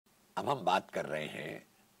اب ہم بات کر رہے ہیں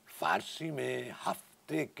فارسی میں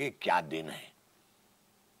ہفتے کے کیا دن ہیں.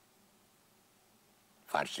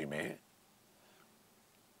 فارسی میں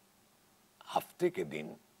ہفتے کے دن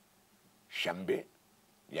شنبے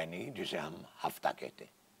یعنی جسے ہم ہفتہ کہتے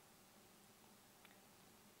ہیں،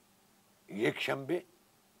 ایک شنبے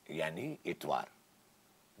یعنی اتوار،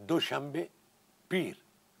 دو شنبے پیر،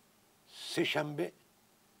 سہ شنبے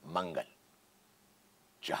منگل،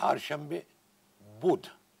 چہار شنبے بدھ،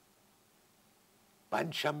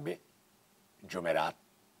 پنج شنبے جمعرات،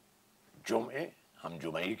 جمعے ہم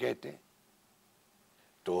جمعہ ہی کہتے ہیں.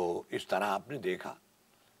 تو اس طرح آپ نے دیکھا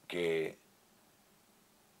کہ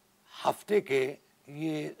ہفتے کے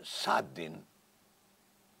یہ 7 دن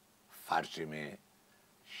فارسی میں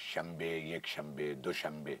شنبے، یک شنبے، دو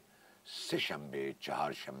شنبے، سہ شنبے،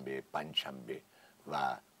 چہار شنبے، پنج شنبے و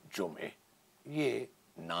جمعے، یہ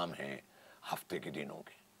نام ہیں ہفتے کے دنوں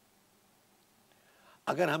کے.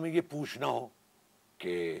 اگر ہمیں یہ پوچھنا ہو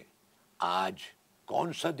کہ آج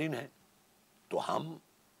کون سا دن ہے تو ہم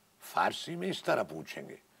فارسی میں اس طرح پوچھیں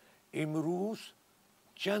گے امروز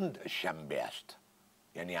چند شنبے است،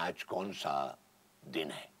 یعنی آج کون سا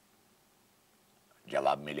دن ہے.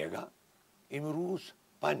 جواب ملے گا امروز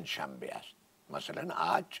پنج شنبے است، مثلا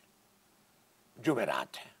آج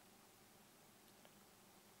جمعرات ہے.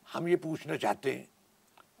 ہم یہ پوچھنا چاہتے ہیں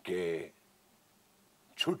کہ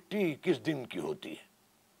چھٹی کس دن کی ہوتی ہے،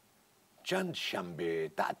 چند شنبے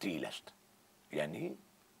تعطیل است، یعنی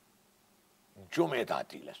جمعہ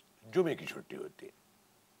تعطیل است، جمعے کی چھٹی ہوتی ہے.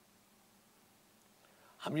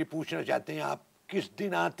 ہم یہ پوچھنا چاہتے ہیں آپ کس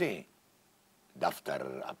دن آتے ہیں دفتر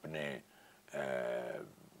اپنے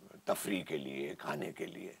تفریح کے لیے، کھانے کے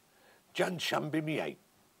لیے، چند شنبے می آئی،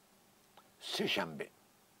 سہ شنبے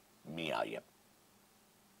می آیم،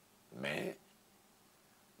 میں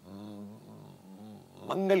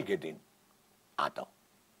منگل کے دن آتا ہوں.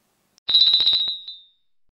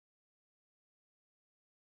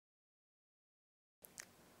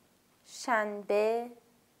 شنبه،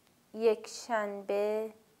 یک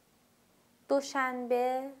شنبه،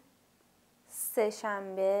 دوشنبه، سه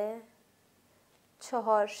شنبه،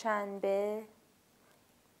 چهارشنبه،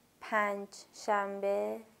 پنج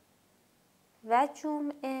شنبه و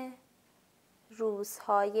جمعه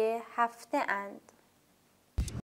روزهای هفته اند.